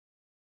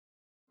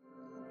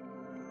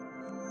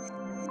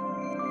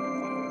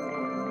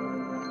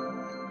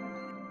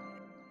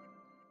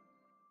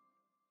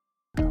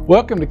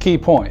Welcome to Key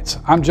Points.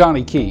 I'm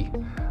Johnny Key.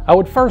 I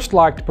would first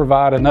like to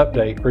provide an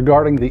update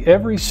regarding the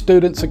Every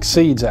Student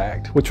Succeeds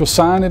Act, which was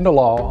signed into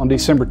law on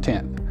December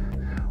 10th.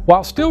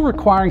 While still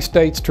requiring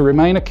states to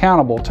remain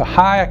accountable to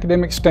high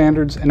academic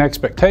standards and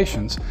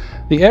expectations,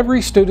 the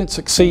Every Student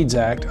Succeeds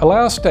Act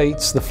allows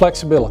states the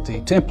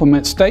flexibility to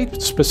implement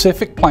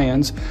state-specific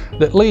plans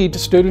that lead to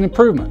student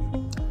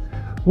improvement.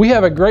 We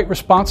have a great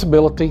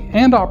responsibility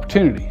and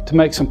opportunity to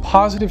make some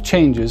positive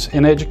changes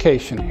in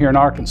education here in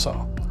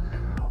Arkansas.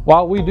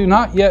 While we do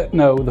not yet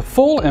know the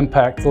full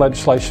impact the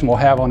legislation will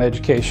have on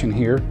education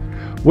here,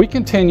 we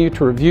continue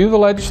to review the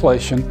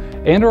legislation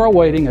and are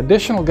awaiting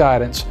additional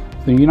guidance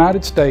from the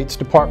United States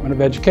Department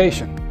of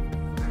Education.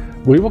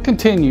 We will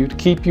continue to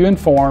keep you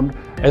informed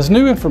as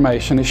new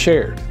information is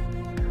shared.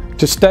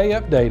 To stay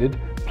updated,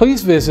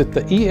 please visit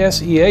the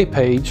ESEA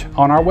page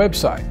on our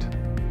website.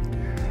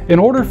 In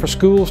order for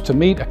schools to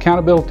meet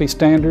accountability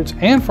standards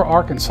and for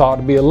Arkansas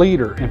to be a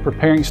leader in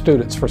preparing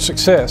students for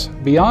success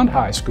beyond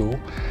high school,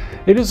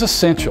 it is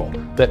essential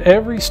that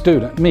every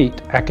student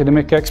meet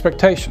academic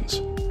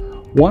expectations.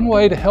 One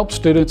way to help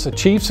students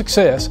achieve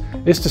success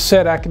is to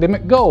set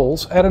academic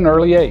goals at an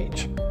early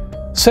age.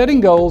 Setting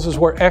goals is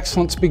where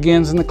excellence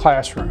begins in the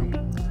classroom.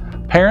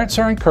 Parents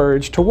are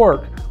encouraged to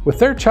work with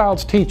their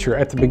child's teacher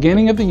at the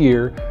beginning of the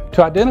year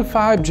to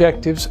identify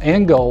objectives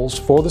and goals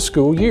for the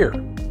school year.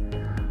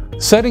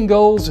 Setting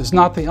goals is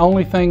not the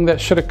only thing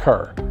that should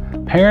occur.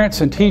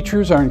 Parents and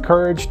teachers are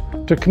encouraged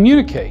to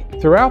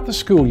communicate throughout the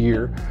school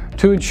year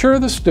to ensure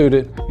the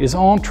student is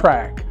on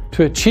track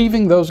to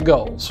achieving those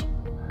goals.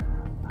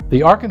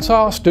 The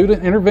Arkansas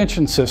Student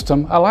Intervention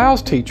System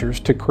allows teachers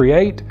to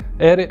create,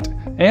 edit,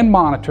 and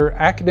monitor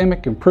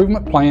academic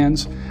improvement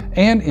plans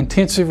and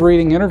intensive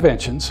reading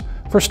interventions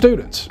for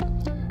students.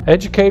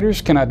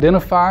 Educators can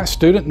identify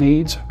student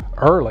needs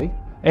early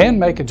and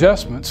make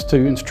adjustments to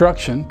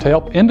instruction to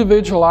help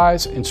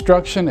individualize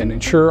instruction and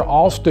ensure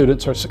all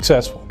students are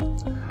successful.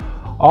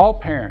 All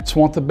parents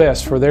want the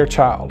best for their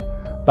child.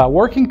 By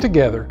working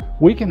together,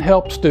 we can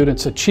help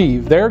students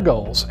achieve their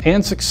goals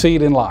and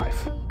succeed in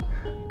life.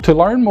 To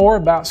learn more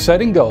about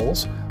setting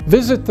goals,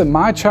 visit the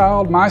My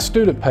Child, My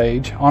Student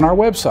page on our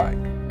website.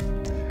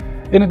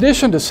 In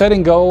addition to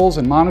setting goals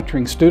and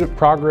monitoring student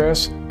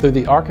progress through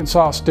the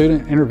Arkansas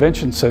Student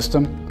Intervention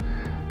System,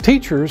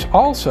 teachers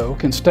also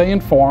can stay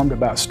informed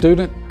about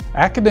student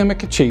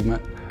academic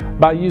achievement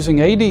by using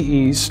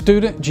ADE's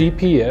Student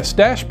GPS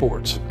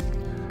dashboards.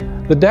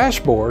 The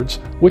dashboards,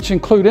 which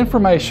include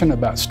information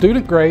about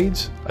student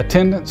grades,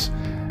 attendance,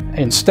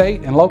 and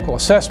state and local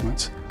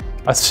assessments,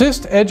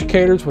 assist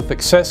educators with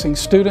accessing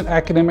student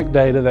academic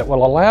data that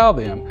will allow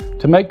them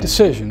to make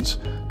decisions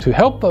to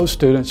help those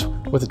students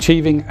with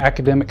achieving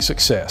academic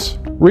success.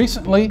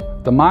 Recently,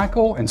 the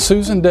Michael and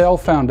Susan Dell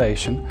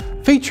Foundation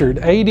featured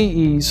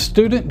ADE's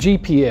Student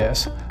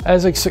GPS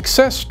as a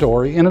success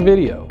story in a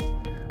video.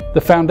 The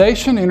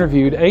foundation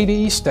interviewed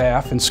ADE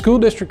staff and school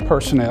district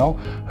personnel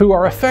who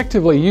are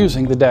effectively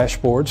using the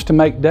dashboards to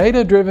make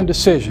data-driven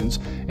decisions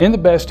in the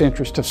best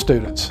interest of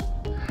students.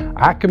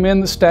 I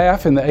commend the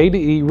staff in the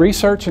ADE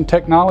Research and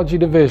Technology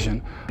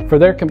Division for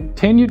their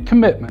continued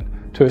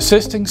commitment to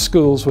assisting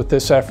schools with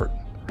this effort.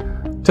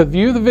 To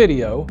view the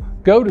video,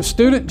 go to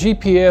Student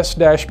GPS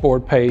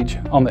dashboard page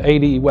on the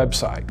ADE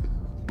website.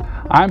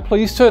 I'm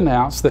pleased to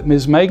announce that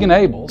Ms. Megan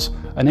Abels,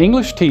 an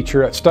English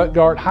teacher at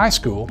Stuttgart High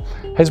School,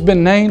 has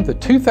been named the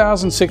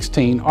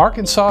 2016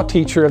 Arkansas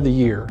Teacher of the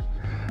Year.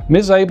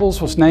 Ms.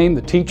 Abels was named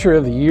the Teacher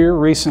of the Year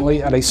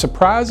recently at a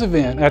surprise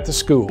event at the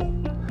school.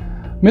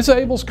 Ms.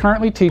 Abels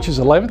currently teaches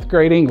 11th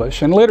grade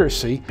English and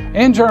literacy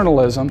and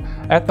journalism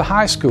at the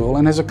high school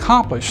and has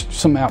accomplished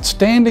some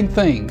outstanding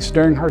things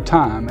during her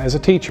time as a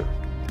teacher.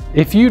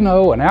 If you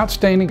know an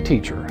outstanding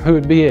teacher who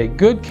would be a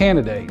good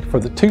candidate for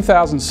the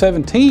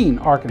 2017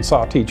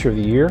 Arkansas Teacher of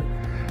the Year,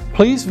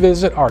 please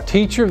visit our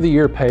Teacher of the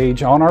Year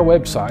page on our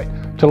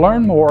website to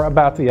learn more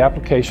about the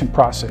application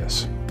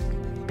process.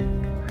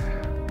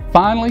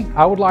 Finally,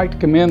 I would like to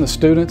commend the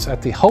students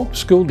at the Hope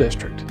School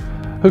District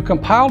who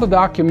compiled a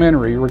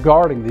documentary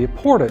regarding the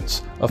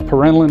importance of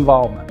parental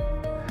involvement.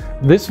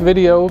 This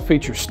video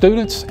features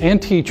students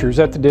and teachers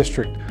at the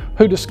district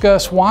who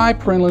discuss why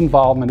parental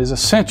involvement is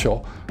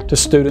essential to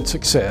student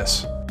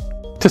success.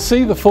 To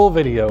see the full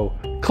video,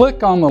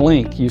 click on the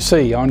link you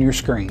see on your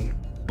screen.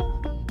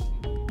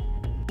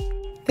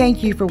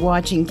 Thank you for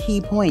watching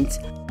Key Points.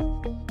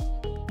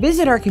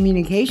 Visit our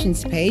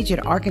communications page at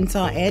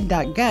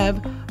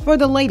arkansasid.gov for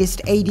the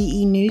latest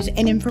ADE news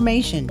and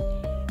information.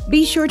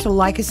 Be sure to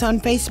like us on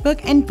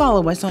Facebook and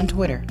follow us on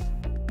Twitter.